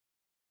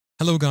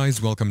Hello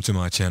guys, welcome to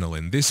my channel.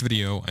 In this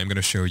video, I'm going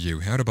to show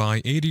you how to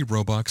buy 80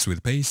 Robux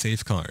with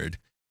Paysafecard.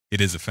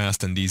 It is a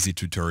fast and easy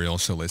tutorial,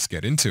 so let's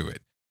get into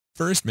it.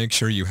 First, make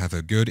sure you have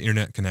a good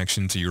internet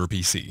connection to your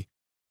PC.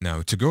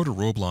 Now, to go to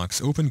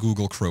Roblox, open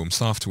Google Chrome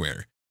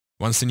software.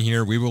 Once in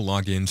here, we will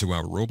log into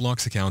our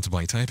Roblox account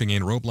by typing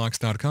in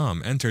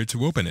roblox.com, enter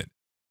to open it.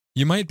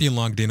 You might be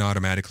logged in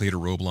automatically to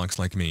Roblox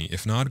like me.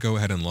 If not, go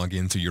ahead and log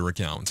into your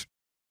account.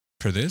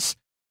 For this,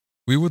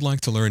 we would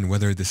like to learn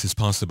whether this is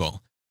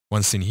possible.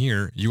 Once in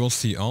here, you will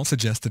see all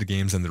suggested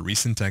games and the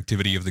recent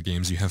activity of the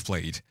games you have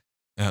played.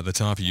 At the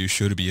top, you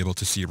should be able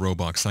to see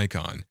Robux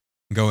icon.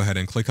 Go ahead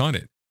and click on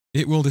it.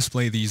 It will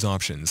display these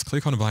options.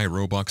 Click on Buy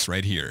Robux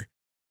right here.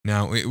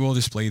 Now, it will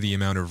display the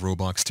amount of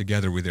Robux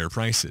together with their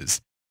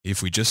prices.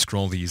 If we just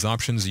scroll these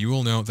options, you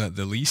will note that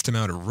the least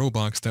amount of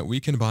Robux that we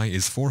can buy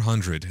is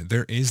 400.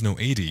 There is no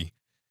 80.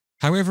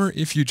 However,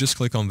 if you just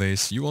click on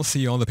this, you will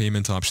see all the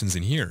payment options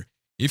in here.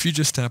 If you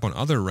just tap on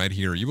Other right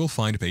here, you will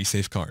find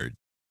Paysafecard.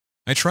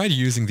 I tried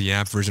using the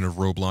app version of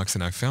Roblox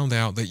and I found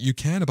out that you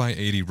can buy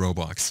 80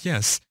 Robux,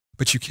 yes,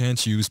 but you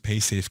can't use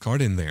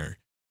Paysafecard in there.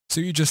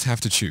 So you just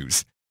have to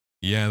choose.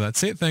 Yeah,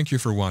 that's it. Thank you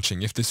for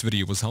watching. If this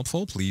video was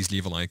helpful, please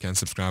leave a like and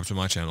subscribe to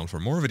my channel for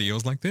more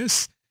videos like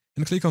this.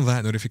 And click on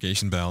that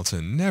notification bell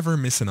to never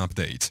miss an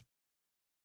update.